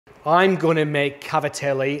I'm gonna make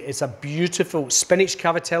cavatelli. It's a beautiful spinach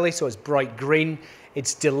cavatelli, so it's bright green.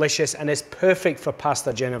 It's delicious and it's perfect for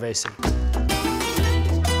pasta Genovese.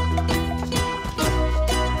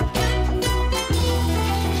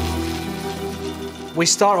 We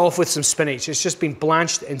start off with some spinach. It's just been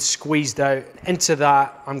blanched and squeezed out. Into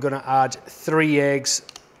that, I'm gonna add 3 eggs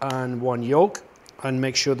and 1 yolk, and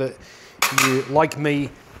make sure that you, like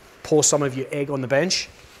me, pour some of your egg on the bench.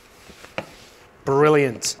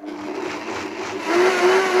 Brilliant.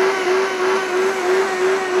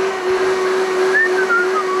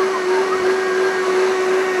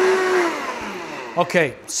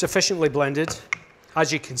 Okay, sufficiently blended.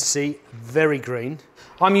 As you can see, very green.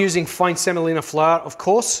 I'm using fine semolina flour, of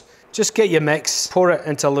course. Just get your mix, pour it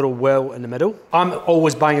into a little well in the middle. I'm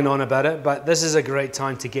always banging on about it, but this is a great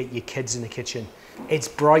time to get your kids in the kitchen. It's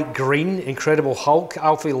bright green, Incredible Hulk.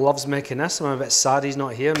 Alfie loves making this. I'm a bit sad he's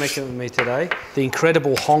not here making it with me today. The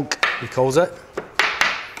Incredible Honk, he calls it.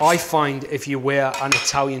 I find if you wear an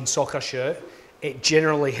Italian soccer shirt, it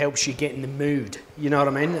generally helps you get in the mood. You know what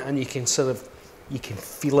I mean? And you can you can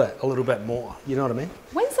feel it a little bit more. You know what I mean?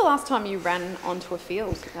 When's the last time you ran onto a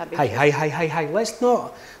field? Hey,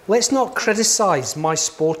 let's not criticise my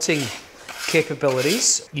sporting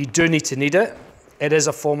capabilities. You do need to need it. It is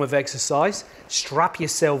a form of exercise. Strap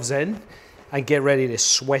yourselves in and get ready to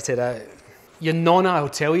sweat it out. Your Nonna, I'll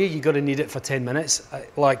tell you, you're gonna need it for 10 minutes. I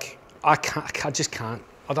just can't.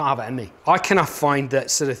 I don't have it in me. I kind of find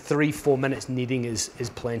that sort of 3-4 minutes kneading is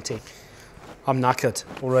plenty. I'm knackered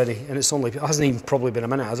already, and it hasn't even probably been a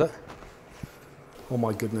minute, has it? Oh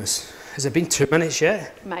my goodness. Has it been 2 minutes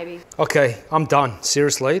yet? Maybe. Okay, I'm done.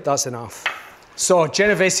 Seriously, that's enough. So,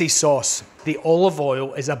 Genovese sauce. The olive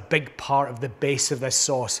oil is a big part of the base of this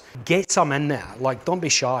sauce. Get some in there, like, don't be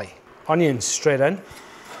shy. Onions straight in.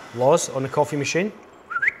 Loz on the coffee machine.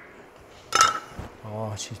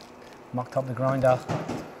 Oh, she's mucked up the grinder.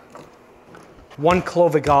 1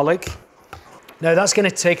 clove of garlic. Now that's going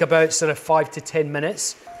to take about sort of 5 to 10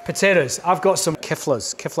 minutes. Potatoes, I've got some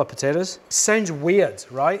kipfler potatoes. Sounds weird,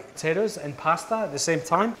 right? Potatoes and pasta at the same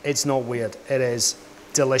time. It's not weird, it is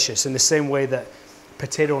delicious. In the same way that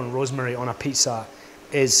potato and rosemary on a pizza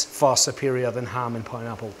is far superior than ham and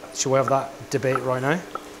pineapple. Shall we have that debate right now?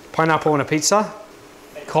 Pineapple on a pizza?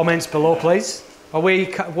 Comments below, please.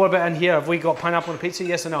 What about in here? Have we got pineapple on a pizza,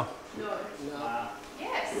 yes or no? No.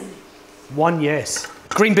 Yes. 1 yes.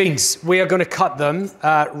 Green beans, we are going to cut them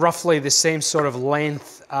roughly the same sort of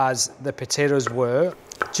length as the potatoes were.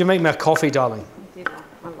 Do you make me a coffee, darling? I did.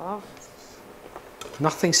 I love.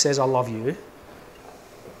 Nothing says I love you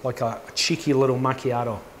like a cheeky little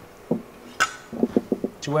macchiato.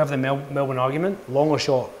 Do we have the Melbourne argument? Long or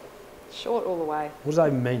short? Short all the way. What does that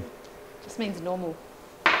even mean? Just means normal.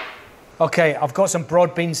 Okay, I've got some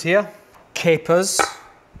broad beans here, capers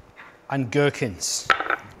and gherkins.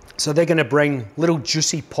 So they're gonna bring little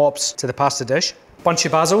juicy pops to the pasta dish. Bunch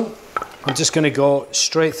of basil. I'm just gonna go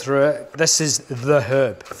straight through it. This is the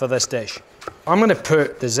herb for this dish. I'm gonna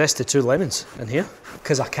put the zest of 2 lemons in here,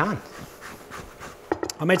 because I can.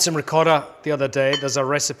 I made some ricotta the other day. There's a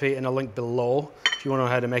recipe in a link below. If you wanna know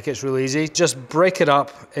how to make it, it's really easy. Just break it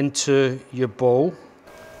up into your bowl.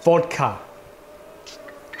 Vodka.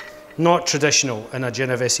 Not traditional in a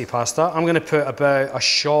Genovese pasta. I'm gonna put about a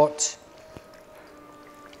shot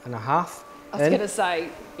and a half. I was going to say,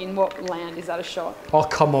 in what land is that a shot? Oh,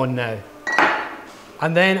 come on now.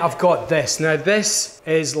 And then I've got this. Now this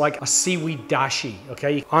is like a seaweed dashi,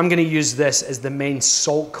 okay? I'm going to use this as the main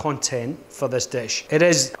salt content for this dish. It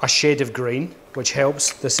is a shade of green, which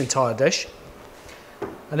helps this entire dish.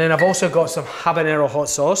 And then I've also got some habanero hot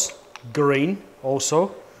sauce, green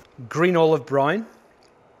also. Green olive brine, a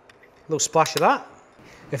little splash of that.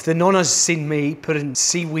 If the Nonna's seen me putting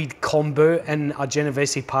seaweed kombu in a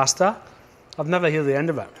Genovese pasta, I've never heard the end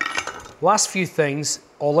of it. Last few things,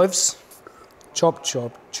 olives. Chop,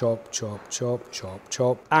 chop, chop, chop, chop, chop,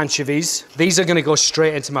 chop. Anchovies. These are gonna go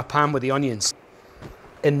straight into my pan with the onions.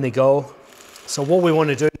 In they go. So what we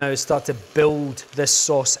wanna do now is start to build this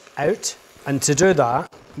sauce out. And to do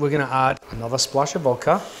that, we're gonna add another splash of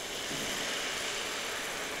vodka.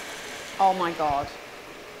 Oh my God.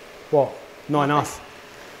 What? Not enough.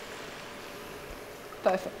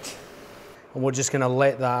 Perfect. And we're just gonna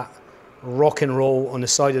let that rock and roll on the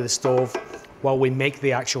side of the stove while we make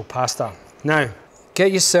the actual pasta. Now,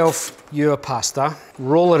 get yourself your pasta,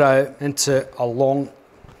 roll it out into a long,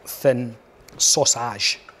 thin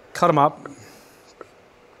sausage. Cut them up.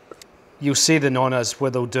 You'll see the Nonnas where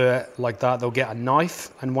they'll do it like that. They'll get a knife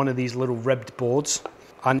and one of these little ribbed boards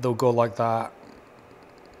and they'll go like that.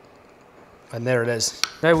 And there it is.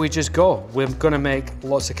 Now we just go. We're gonna make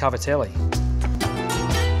lots of cavatelli.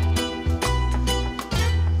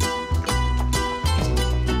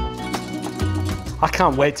 I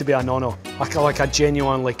can't wait to be a nonno. I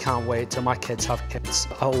genuinely can't wait till my kids have kids.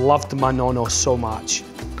 I loved my nonno so much.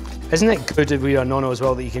 Isn't it good if you're a nonno as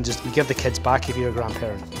well that you can just give the kids back if you're a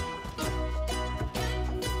grandparent?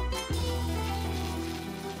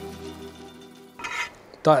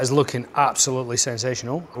 That is looking absolutely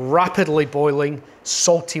sensational. Rapidly boiling,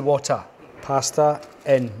 salty water. Pasta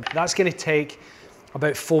in. That's gonna take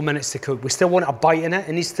about 4 minutes to cook. We still want a bite in it.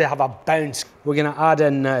 It needs to have a bounce. We're gonna add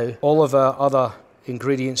in now all of our other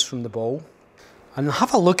ingredients from the bowl. And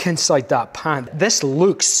have a look inside that pan. This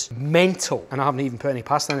looks mental, and I haven't even put any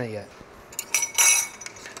pasta in it yet.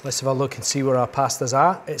 Let's have a look and see where our pasta's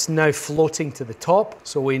at. It's now floating to the top,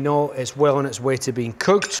 so we know it's well on its way to being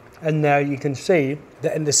cooked. And now you can see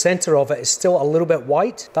that in the center of it is still a little bit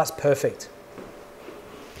white. That's perfect.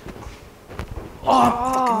 Oh,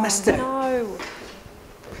 I fucking missed it. No.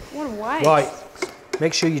 What a waste. Right,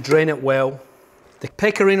 make sure you drain it well. The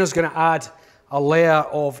pecorino's gonna add a layer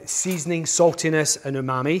of seasoning, saltiness, and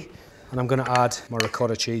umami. And I'm gonna add my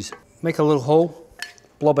ricotta cheese. Make a little hole,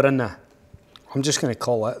 blob it in there. I'm just gonna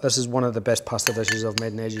call it. This is one of the best pasta dishes I've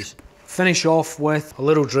made in ages. Finish off with a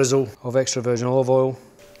little drizzle of extra virgin olive oil.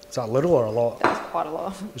 Is that a little or a lot? That's quite a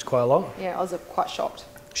lot. It was quite a lot? Yeah, I was quite shocked.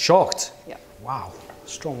 Shocked? Yeah. Wow,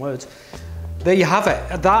 strong words. There you have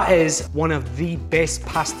it. That is one of the best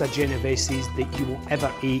pasta Genoveses that you will ever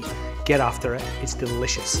eat. Get after it, it's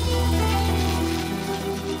delicious.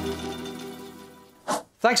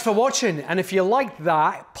 Thanks for watching, and if you liked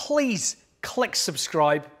that, please click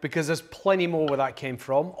subscribe because there's plenty more where that came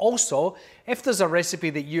from. Also, if there's a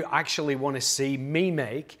recipe that you actually want to see me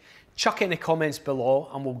make, chuck it in the comments below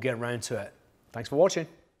and we'll get around to it. Thanks for watching.